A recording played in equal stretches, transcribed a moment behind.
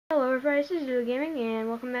everybody, this is FaZe Gaming, and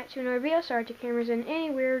welcome back to another video. Sorry to cameras in any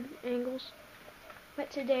weird angles. But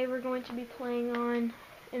today we're going to be playing on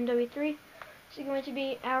MW3. This is going to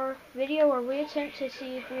be our video where we attempt to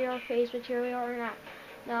see if we are FaZe material or not.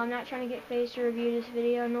 Now, I'm not trying to get FaZe to review this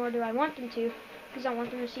video, nor do I want them to, because I want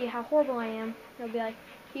them to see how horrible I am. They'll be like,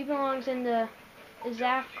 he belongs in the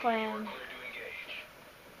Zaf clan.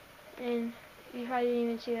 And you probably didn't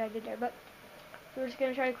even see what I did there, but we're just going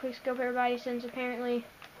to try to quick scope everybody since apparently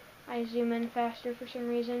I zoom in faster for some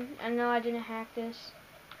reason. I know I didn't hack this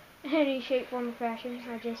in any shape, form, or fashion.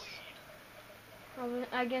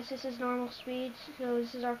 I guess this is normal speed, so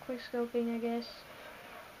this is our quick scoping, I guess.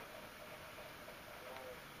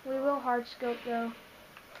 We will hard scope though.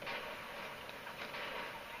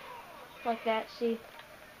 Like that, see.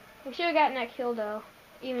 We should have gotten that kill though,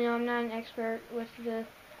 even though I'm not an expert with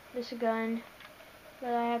this gun.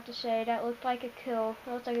 But I have to say, that looked like a kill.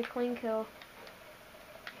 That looked like a clean kill.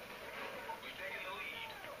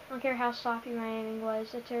 I don't care how sloppy my aiming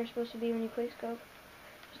was. That's how it's supposed to be when you quick scope.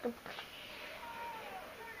 Just go.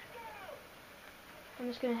 I'm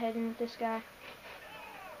just gonna head in with this guy.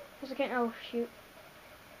 Cause I can't. Oh shoot!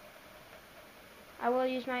 I will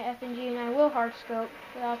use my FNG and I will hard scope,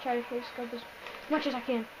 but I'll try to quick scope as much as I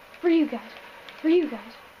can for you guys. For you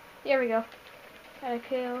guys. There we go. Got a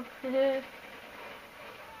kill. Okay,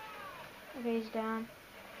 he's down.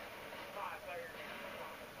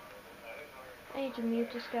 I need to mute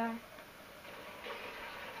this guy.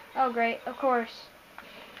 Oh great, of course.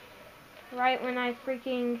 Right when I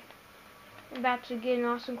freaking am about to get an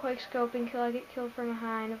awesome quick scoping kill, I get killed from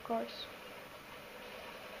behind, of course.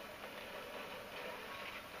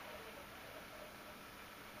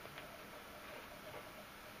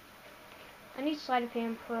 I need Sleight of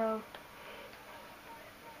Hand Pro.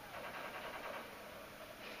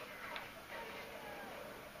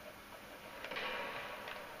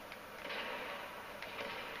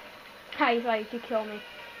 He thought he could kill me.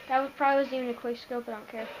 That probably wasn't even a quick scope, I don't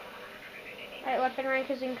care. Alright, weapon rank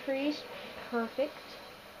has increased. Perfect.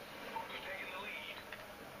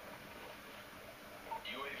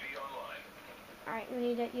 Alright, we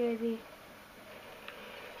need that UAV.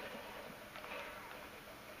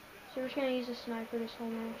 So we're just gonna use a sniper this whole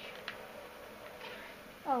match.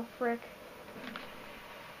 Oh, frick.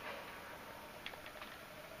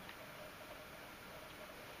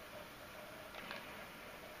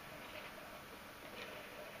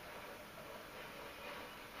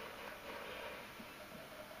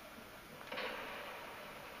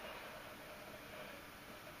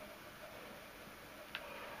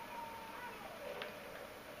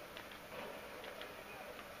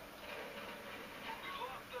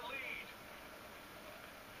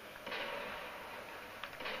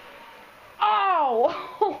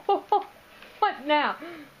 What now?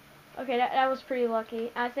 Okay, that was pretty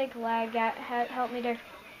lucky. I think lag helped me there.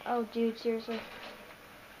 Oh, dude, seriously.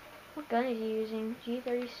 What gun is he using?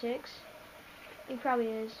 G36? He probably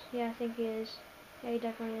is. Yeah, I think he is. Yeah, he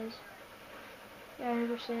definitely is. Yeah,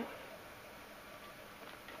 100%.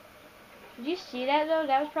 Did you see that, though?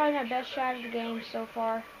 That was probably my best shot of the game so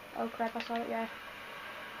far. Oh, crap, I saw that guy.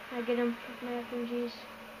 I get him with my FMGs.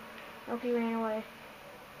 Nope, he ran away.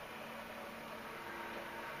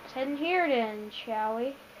 Let's head in here then, shall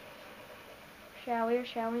we? Shall we or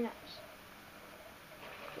shall we not?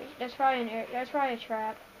 That's probably a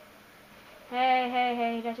trap.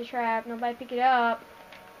 Hey, that's a trap. Nobody pick it up.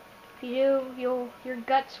 If you do, your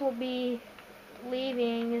guts will be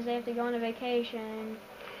leaving as they have to go on a vacation.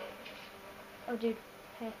 Oh, dude.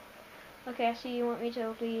 Hey. Okay, I see you want me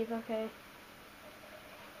to leave. Okay.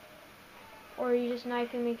 Or are you just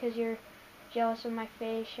knifing me because you're jealous of my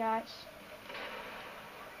FaZe shots?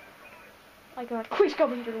 Like a quick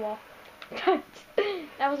scoping through the wall.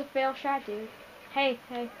 That was a fail shot, dude. Hey.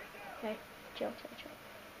 Chill.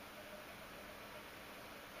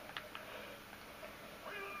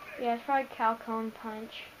 Yeah, it's probably Calcone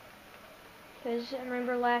Punch. Because I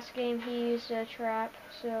remember last game he used a trap,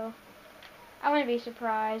 so I wouldn't be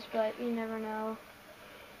surprised, but you never know.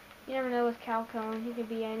 You never know with Calcone. He could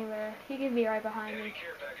be anywhere. He could be right behind me,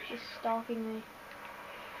 just stalking me.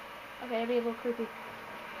 Okay, that'd be a little creepy.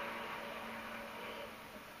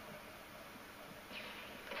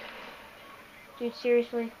 Dude,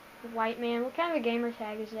 seriously, white man. What kind of a gamer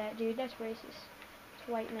tag is that, dude? That's racist. It's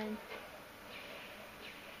white men.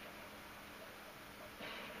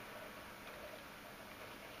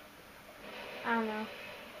 I don't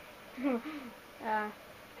know.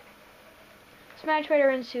 Smash Trader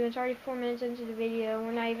ends soon. It's already 4 minutes into the video.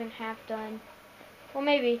 We're not even half done. Well,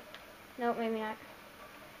 maybe. Nope, maybe not.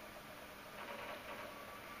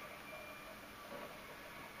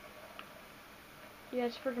 Yeah,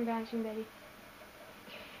 it's freaking bouncing, Betty.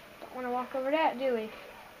 Don't want to walk over that, do we?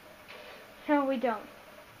 No, we don't.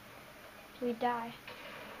 We die.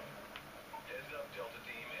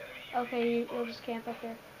 Okay, you'll just camp up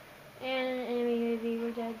there. And an enemy UAV,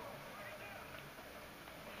 we're dead.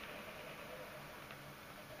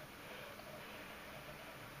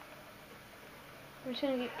 I'm just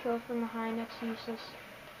gonna get killed from behind, that's useless.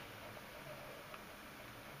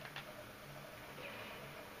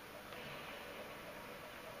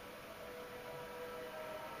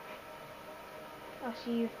 I'll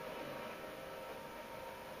see you.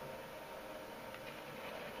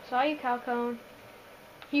 Saw you, Calcone.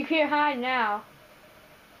 You can't hide now.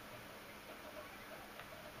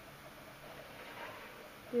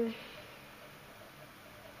 Dude.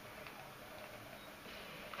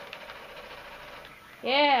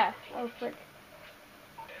 Yeah! Oh, frick.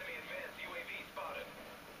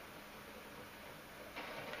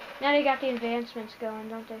 Now they got the advancements going,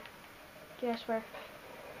 don't they? Yeah, I swear.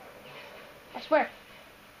 I swear!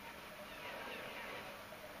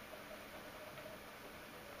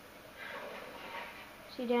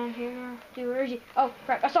 See down here now? Dude, where is he? Oh,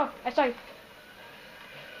 crap, I saw you!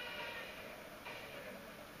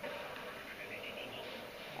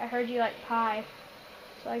 I heard you like pie,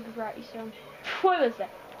 so I brought you some. What was that?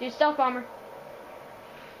 Dude, stealth bomber.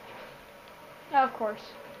 Oh, of course.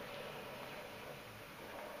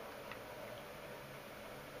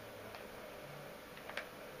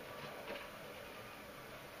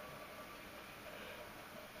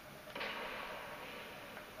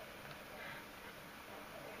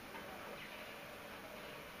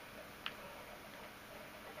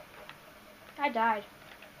 I died.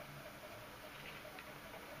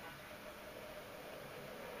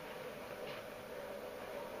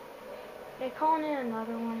 They calling in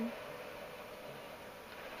another one.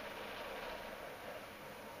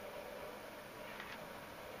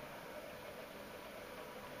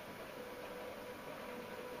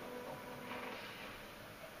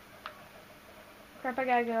 Crap, I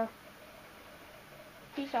gotta go.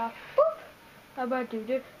 Peace off. Boop. How about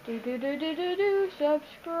do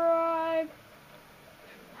subscribe.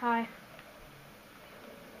 Hi.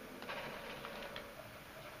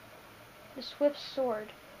 The Swift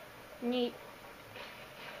Sword. Neat.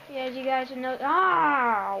 Yeah, as you guys know.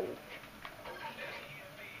 Ow!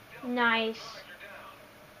 Nice.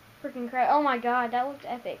 Freaking crap. Oh my god, that looked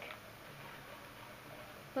epic.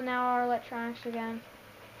 But now our electronics again.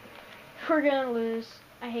 We're gonna lose.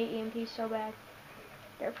 I hate EMPs so bad.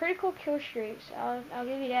 They're pretty cool kill streaks. I'll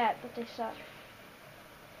give you that, but they suck.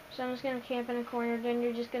 So I'm just gonna camp in a corner, then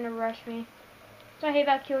you're just gonna rush me. So I hate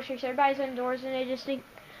about kill streaks. Everybody's indoors and they just think,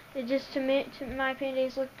 to my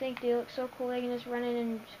opinion, they look so cool. They can just run in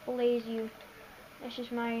and blaze you. That's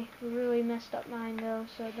just my really messed up mind though,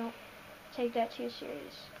 so don't take that too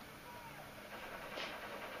serious.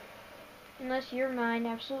 Unless your mind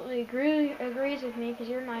absolutely agrees with me, because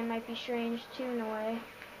your mind might be strange too in a way.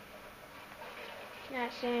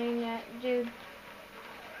 Not saying that, dude.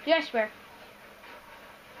 Dude, I swear.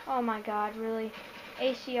 Oh my god, really.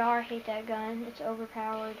 ACR, I hate that gun. It's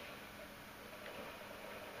overpowered.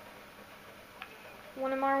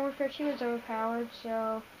 One of Modern Warfare 2 was overpowered,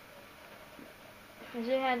 so... because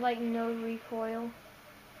it had like no recoil.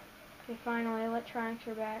 Okay, finally, electronics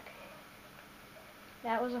are back.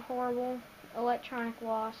 That was a horrible electronic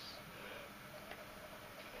loss.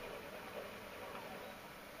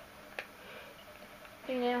 I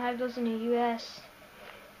think they don't have those in the US.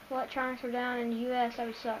 If electronics were down in the US, that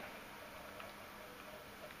would suck.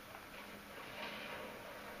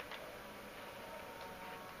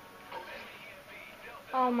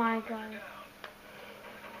 Oh my god.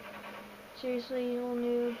 Seriously, you little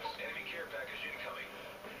noobs.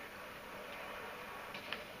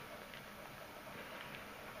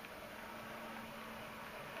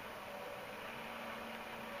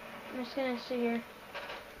 I'm just gonna sit here.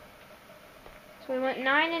 So we went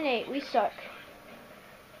 9 and 8. We suck.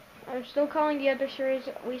 I'm still calling the other series.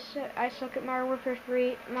 I suck at Modern Warfare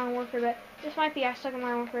 3, Modern Warfare, but this might be I suck at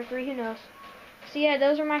Modern Warfare 3. Who knows? So yeah,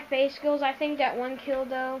 those are my FaZe skills. I think that one kill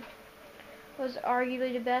though was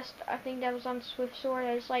arguably the best. I think that was on Swift Sword.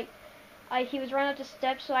 I just he was running up the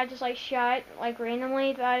steps, so I just like shot like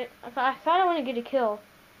randomly. But I thought I wanted to get a kill.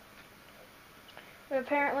 But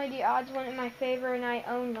apparently the odds went in my favor and I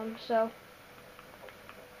owned them, so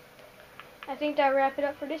I think that'll wrap it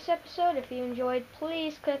up for this episode. If you enjoyed,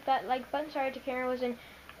 please click that like button. Sorry if the camera was in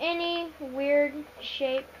any weird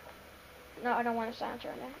shape. No, I don't want to silence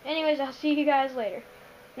right now. Anyways, I'll see you guys later.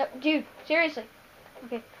 No, dude, seriously.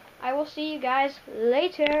 Okay, I will see you guys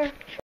later.